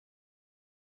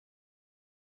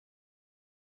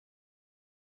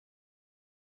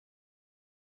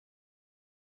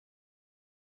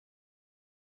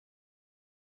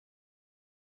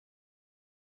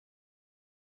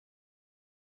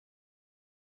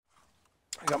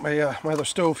I got my my other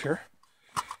stove here.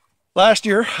 Last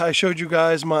year I showed you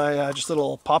guys my just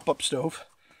little pop-up stove.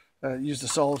 Used the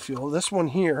solid fuel. This one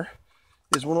here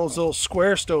is one of those little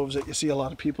square stoves that you see a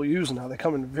lot of people using now. They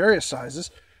come in various sizes,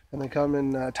 and they come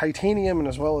in titanium and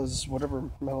as well as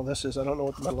whatever metal this is. I don't know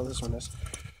what the metal of this one is.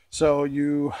 So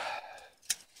you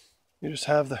just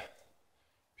have the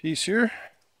piece here.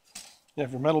 You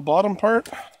have your metal bottom part.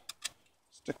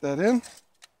 Stick that in.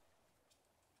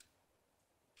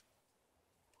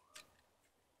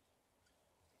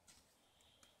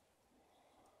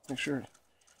 Make sure it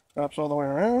wraps all the way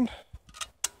around.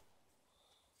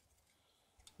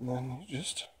 And then you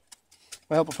just,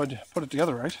 might help if I put it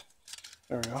together right.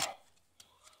 There we go.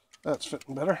 That's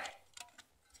fitting better.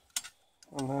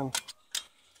 And then,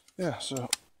 yeah, so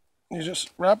you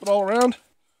just wrap it all around,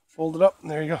 fold it up,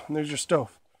 and there you go. And there's your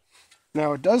stove.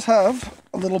 Now it does have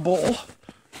a little bowl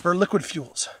for liquid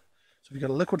fuels. So if you got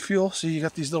a liquid fuel, see you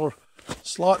got these little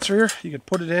slots here. You could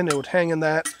put it in, it would hang in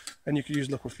that, and you could use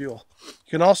liquid fuel.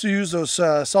 You can also use those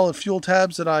solid fuel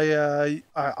tabs that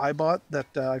I bought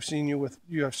that I've seen you with.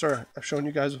 I've shown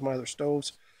you guys with my other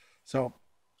stoves. So,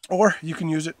 or you can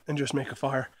use it and just make a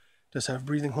fire. Just have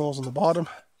breathing holes in the bottom,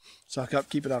 suck up,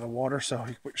 keep it out of water. So you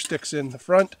can put your sticks in the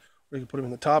front, or you can put them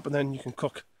in the top, and then you can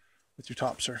cook with your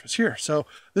top surface here. So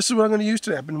this is what I'm going to use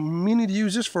today. I've been meaning to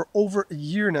use this for over a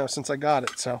year now since I got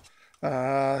it. So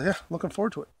yeah, looking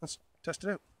forward to it. Let's test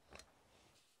it out.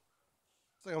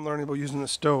 The thing I'm learning about using the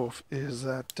stove is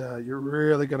that you're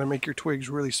really going to make your twigs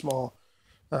really small.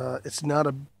 It's not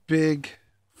a big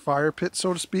fire pit,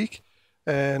 so to speak,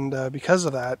 and because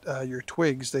of that, your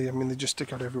twigs, they just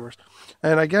stick out everywhere.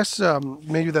 And I guess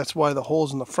maybe that's why the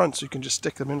holes in the front, so you can just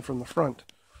stick them in from the front.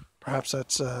 Perhaps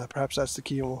that's the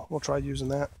key, and we'll try using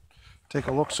that. Take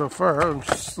a look so far. I'm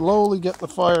slowly getting the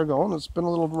fire going. It's been a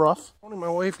little rough. Only my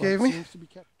wife gave me.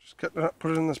 Just cut it up,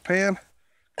 put it in this pan.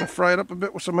 Gonna fry it up a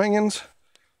bit with some onions.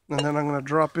 And then I'm going to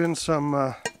drop in some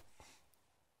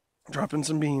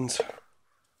beans.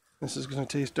 This is going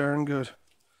to taste darn good.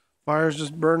 Fire's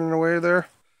just burning away there.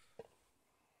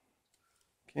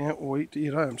 Can't wait to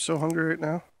eat. I am so hungry right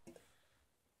now.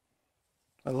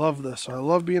 I love this. I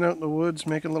love being out in the woods,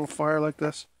 making a little fire like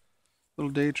this.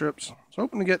 Little day trips. I was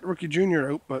hoping to get Rookie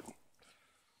Jr. out, but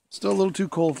still a little too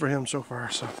cold for him so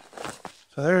far. So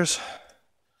there's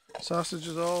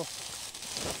sausages all.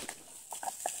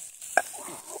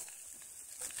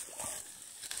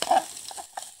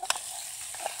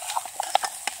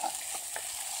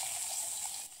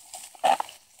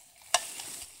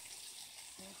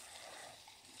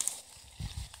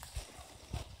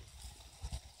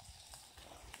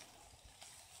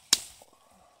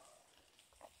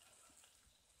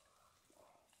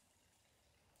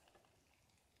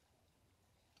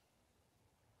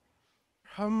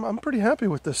 I'm pretty happy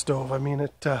with this stove. I mean,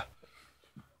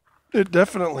 it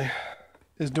definitely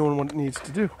is doing what it needs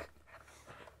to do.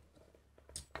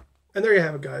 And there you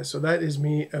have it, guys. So that is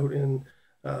me out in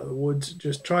the woods,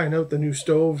 just trying out the new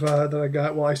stove that I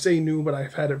got. Well, I say new, but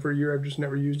I've had it for a year. I've just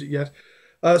never used it yet.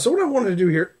 So what I wanted to do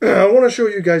here, I want to show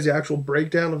you guys the actual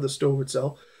breakdown of the stove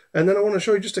itself. And then I want to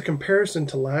show you just a comparison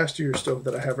to last year's stove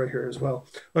that I have right here as well.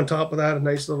 On top of that, a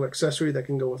nice little accessory that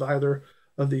can go with either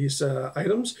of these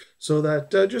items, so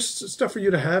that just stuff for you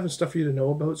to have and stuff for you to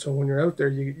know about. So when you're out there,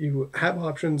 you have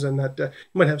options, and that you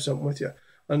might have something with you.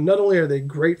 Not only are they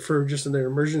great for just in their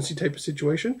emergency type of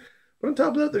situation, but on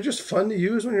top of that, they're just fun to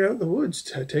use when you're out in the woods.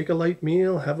 To take a light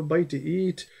meal, have a bite to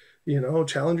eat,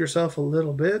 challenge yourself a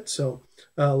little bit. So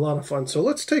a lot of fun. So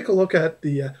let's take a look at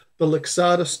the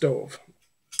Lixada stove.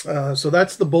 So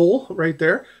that's the bowl right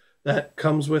there that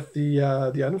comes with the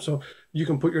item. So you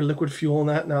can put your liquid fuel in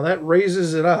that. Now that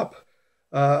raises it up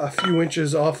a few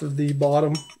inches off of the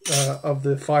bottom of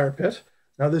the fire pit.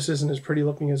 Now this isn't as pretty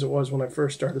looking as it was when I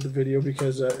first started the video,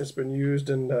 because it's been used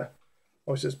and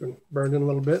obviously it's been burned in a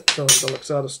little bit. So the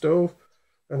Lixada stove,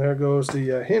 and there goes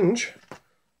the hinge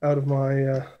out of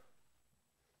my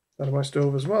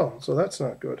stove as well. So that's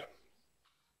not good.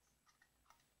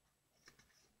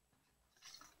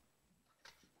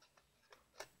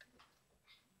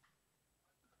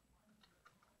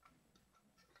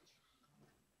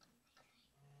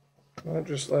 That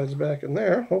just slides back in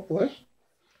there, hopefully.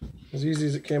 As easy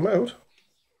as it came out.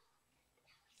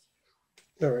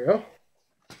 There we go.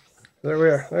 There we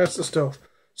are. That's the stove.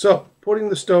 So, putting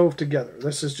the stove together.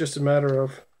 This is just a matter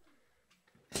of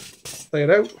lay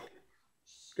it out,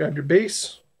 grab your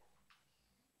base.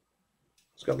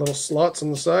 It's got little slots on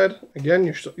the side. Again,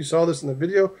 you saw this in the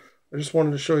video. I just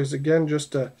wanted to show you this again,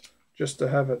 just to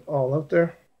have it all out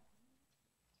there.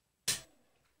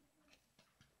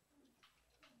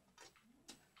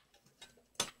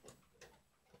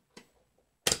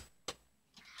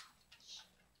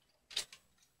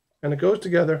 and it goes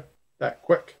together that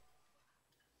quick.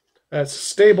 And it's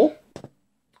stable.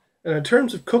 And in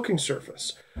terms of cooking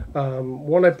surface,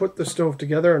 when I put the stove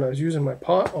together and I was using my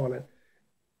pot on it,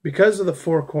 because of the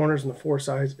four corners and the four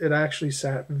sides, it actually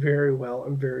sat very well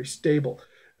and very stable.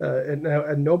 And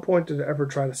at no point did it ever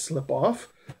try to slip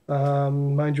off.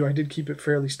 Mind you, I did keep it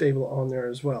fairly stable on there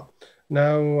as well.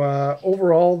 Now,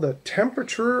 overall, the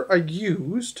temperature I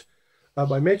used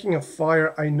by making a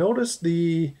fire, I noticed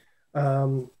the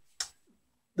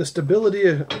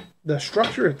stability, the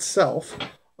structure itself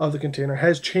of the container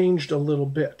has changed a little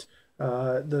bit.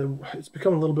 It's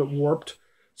become a little bit warped.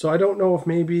 So I don't know if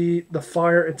maybe the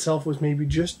fire itself was maybe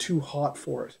just too hot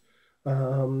for it.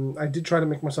 I did try to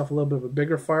make myself a little bit of a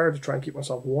bigger fire to try and keep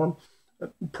myself warm.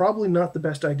 Probably not the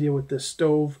best idea with this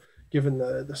stove, given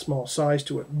the small size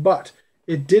to it. But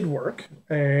it did work,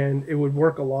 and it would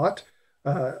work a lot.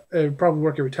 It would probably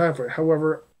work every time for it.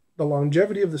 However, the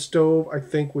longevity of the stove, I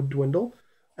think, would dwindle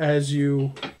as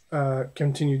you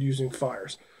continued using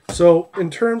fires. So in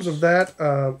terms of that,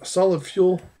 solid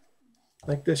fuel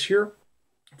like this here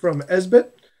from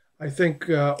Esbit, I think,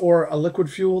 or a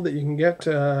liquid fuel that you can get,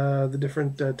 the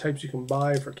different types you can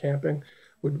buy for camping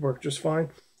would work just fine.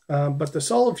 But the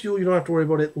solid fuel, you don't have to worry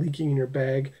about it leaking in your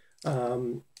bag.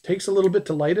 Takes a little bit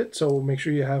to light it, so make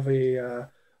sure you have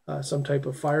some type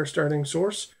of fire starting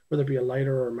source, whether it be a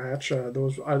lighter or a match.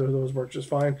 Either of those work just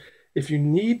fine. If you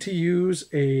need to use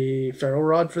a ferro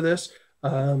rod for this,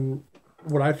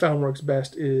 what I found works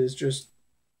best is just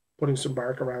putting some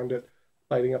bark around it,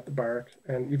 lighting up the bark,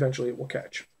 and eventually it will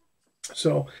catch.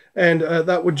 So, and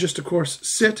that would just, of course,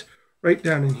 sit right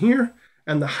down in here,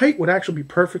 and the height would actually be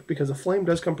perfect because the flame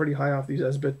does come pretty high off these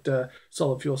Esbit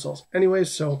solid fuel cells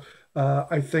anyways, so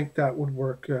I think that would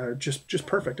work just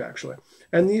perfect, actually.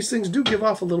 And these things do give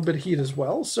off a little bit of heat as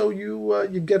well, so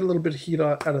you get a little bit of heat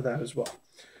out of that as well.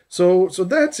 So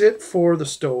that's it for the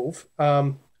stove.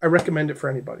 I recommend it for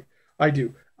anybody. I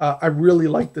do. I really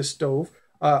like this stove.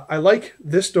 I like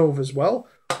this stove as well,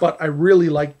 but I really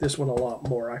like this one a lot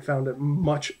more. I found it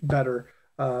much better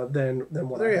than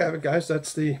what. There you have it, guys.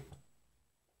 That's the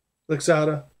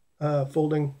Lixada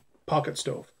folding pocket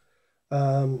stove.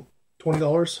 $20,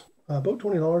 about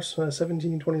 $20,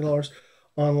 $17, $20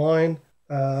 online.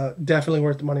 Definitely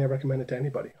worth the money. I recommend it to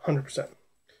anybody, 100%.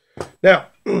 Now,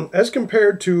 as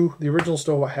compared to the original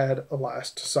stove I had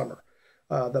last summer,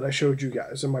 that I showed you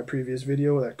guys in my previous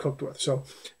video that I cooked with. So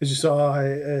as you saw,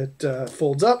 it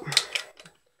folds up,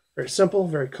 very simple,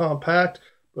 very compact,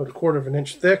 about 1/4 of an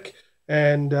inch thick,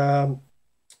 and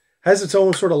has its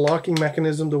own sort of locking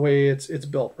mechanism the way it's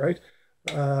built, right?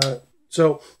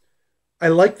 So I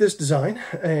like this design,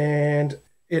 and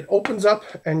it opens up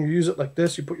and you use it like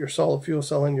this. You put your solid fuel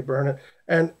cell in, you burn it,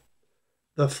 and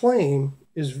the flame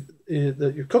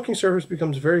your cooking surface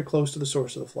becomes very close to the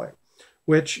source of the flame,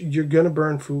 which you're going to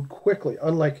burn food quickly,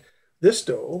 unlike this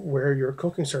stove where your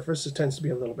cooking surface tends to be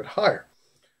a little bit higher.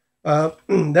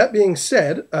 That being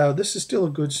said, this is still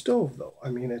a good stove, though. I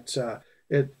mean,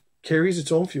 it carries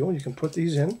its own fuel. You can put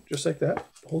these in just like that.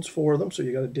 It holds 4 of them, so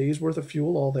you got a day's worth of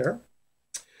fuel all there.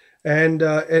 And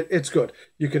it's good.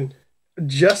 You can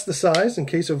adjust the size in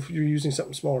case of you're using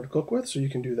something smaller to cook with, so you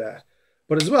can do that.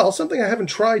 But as well, something I haven't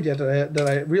tried yet that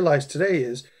I realized today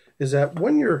is that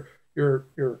when your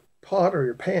pot or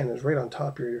your pan is right on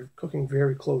top here, you're cooking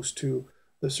very close to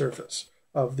the surface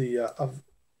of the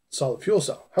solid fuel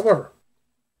cell. However,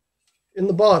 in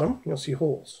the bottom, you'll see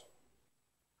holes.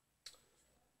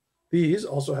 These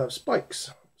also have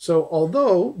spikes. So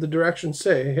although the directions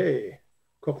say, hey,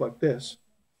 cook like this,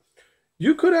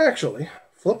 you could actually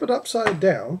flip it upside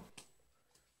down,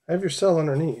 have your cell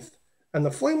underneath, and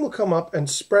the flame will come up and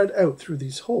spread out through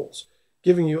these holes,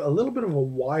 giving you a little bit of a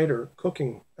wider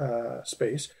cooking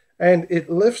space, and it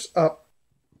lifts up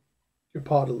your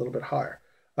pot a little bit higher.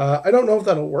 I don't know if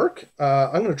that'll work.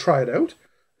 I'm going to try it out,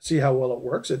 see how well it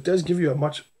works. It does give you a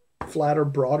much flatter,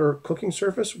 broader cooking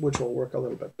surface, which will work a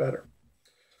little bit better.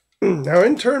 Now,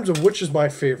 in terms of which is my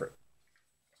favorite,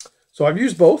 so I've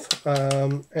used both,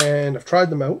 and I've tried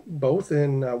them out, both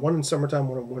in one in summertime,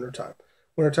 one in wintertime.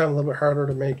 Wintertime a little bit harder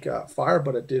to make fire,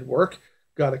 but it did work.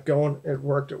 Got it going. It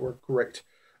worked great.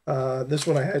 This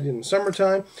one I had in the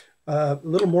summertime, a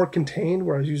little more contained,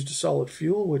 where I used a solid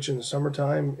fuel, which in the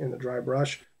summertime in the dry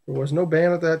brush, there was no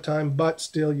ban at that time, but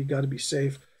still you got to be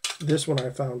safe. This one I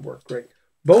found worked great.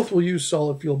 Both will use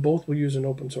solid fuel. Both will use an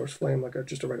open source flame like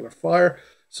just a regular fire.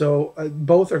 So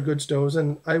both are good stoves,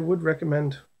 and I would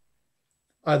recommend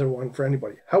either one for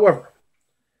anybody. However,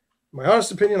 my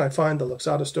honest opinion, I find the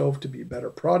Lixada stove to be a better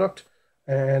product,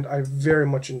 and I very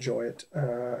much enjoy it,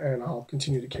 and I'll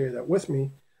continue to carry that with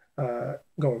me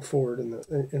going forward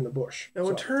in the bush. Now,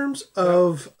 in terms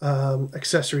of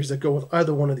accessories that go with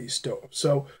either one of these stoves,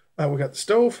 so we got the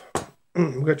stove,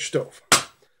 we got your stove.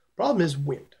 Problem is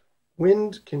wind.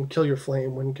 Wind can kill your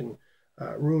flame. Wind can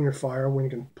ruin your fire.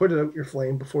 Wind can put it out your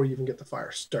flame before you even get the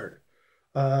fire started.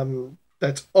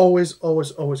 That's always going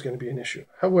to be an issue.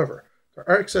 However, there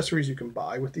are accessories you can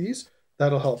buy with these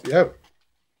that'll help you out.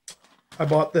 I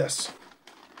bought this,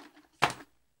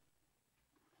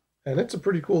 and it's a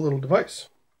pretty cool little device.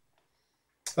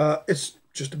 It's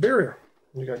just a barrier.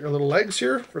 You got your little legs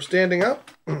here for standing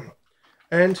up,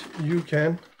 and you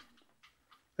can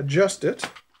adjust it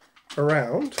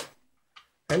around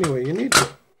any way you need to,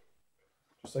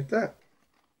 just like that.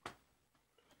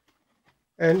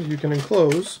 And you can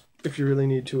enclose if you really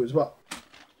need to as well.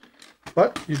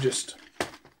 But you just,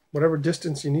 whatever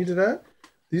distance you need it at,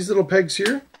 these little pegs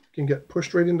here can get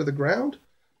pushed right into the ground.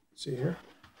 See here?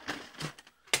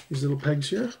 These little pegs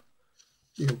here,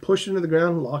 you can push it into the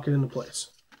ground and lock it into place.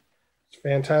 It's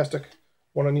fantastic.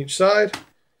 One on each side,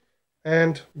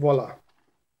 and voila.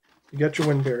 You get your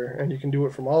wind barrier, and you can do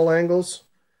it from all angles.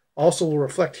 Also will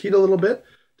reflect heat a little bit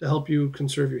to help you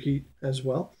conserve your heat as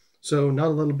well. So not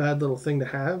a little bad little thing to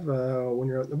have when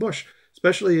you're out in the bush,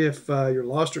 especially if you're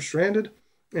lost or stranded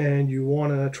and you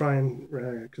want to try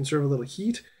and conserve a little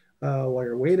heat while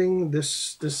you're waiting.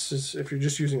 This is, if you're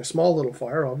just using a small little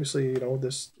fire, obviously, you know,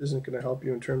 this isn't going to help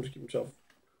you in terms of keeping yourself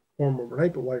warm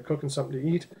overnight, but while you're cooking something to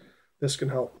eat, this can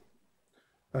help,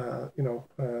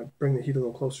 bring the heat a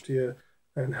little closer to you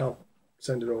and help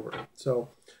send it over. So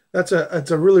it's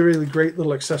a really, really great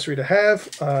little accessory to have.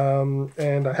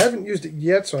 And I haven't used it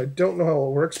yet, so I don't know how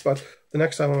it works, but the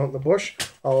next time I'm out in the bush,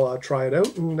 I'll try it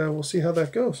out, and we'll see how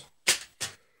that goes.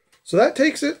 So that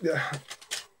takes it.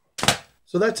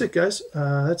 So that's it, guys.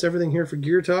 That's everything here for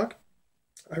Gear Talk.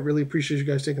 I really appreciate you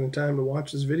guys taking the time to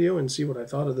watch this video and see what I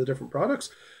thought of the different products.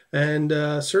 And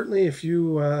certainly if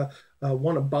you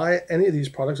want to buy any of these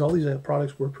products, all these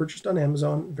products were purchased on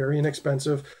Amazon, very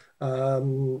inexpensive.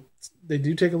 They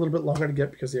do take a little bit longer to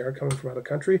get because they are coming from out of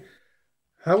country.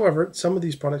 However, some of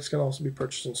these products can also be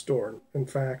purchased in store. In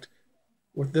fact,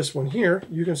 with this one here,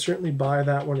 you can certainly buy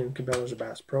that one in Cabela's or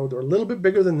Bass Pro. They're a little bit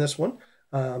bigger than this one.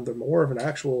 They're more of an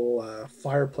actual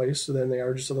fireplace than they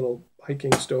are just a little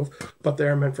hiking stove, but they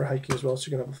are meant for hiking as well, so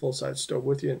you can have a full-size stove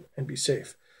with you and be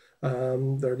safe. They're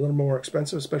a little more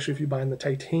expensive, especially if you buy in the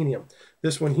titanium.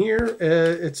 This one here,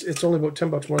 it's only about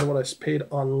 $10 more than what I paid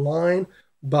online,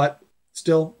 but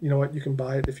still, you know what, you can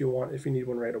buy it if you want, if you need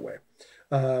one right away.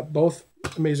 Both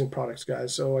amazing products,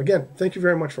 guys. So again, thank you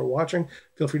very much for watching.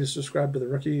 Feel free to subscribe to the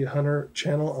Rookie Hunter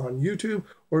channel on YouTube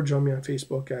or join me on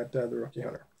Facebook at The Rookie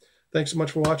Hunter. Thanks so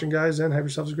much for watching, guys, and have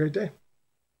yourselves a great day.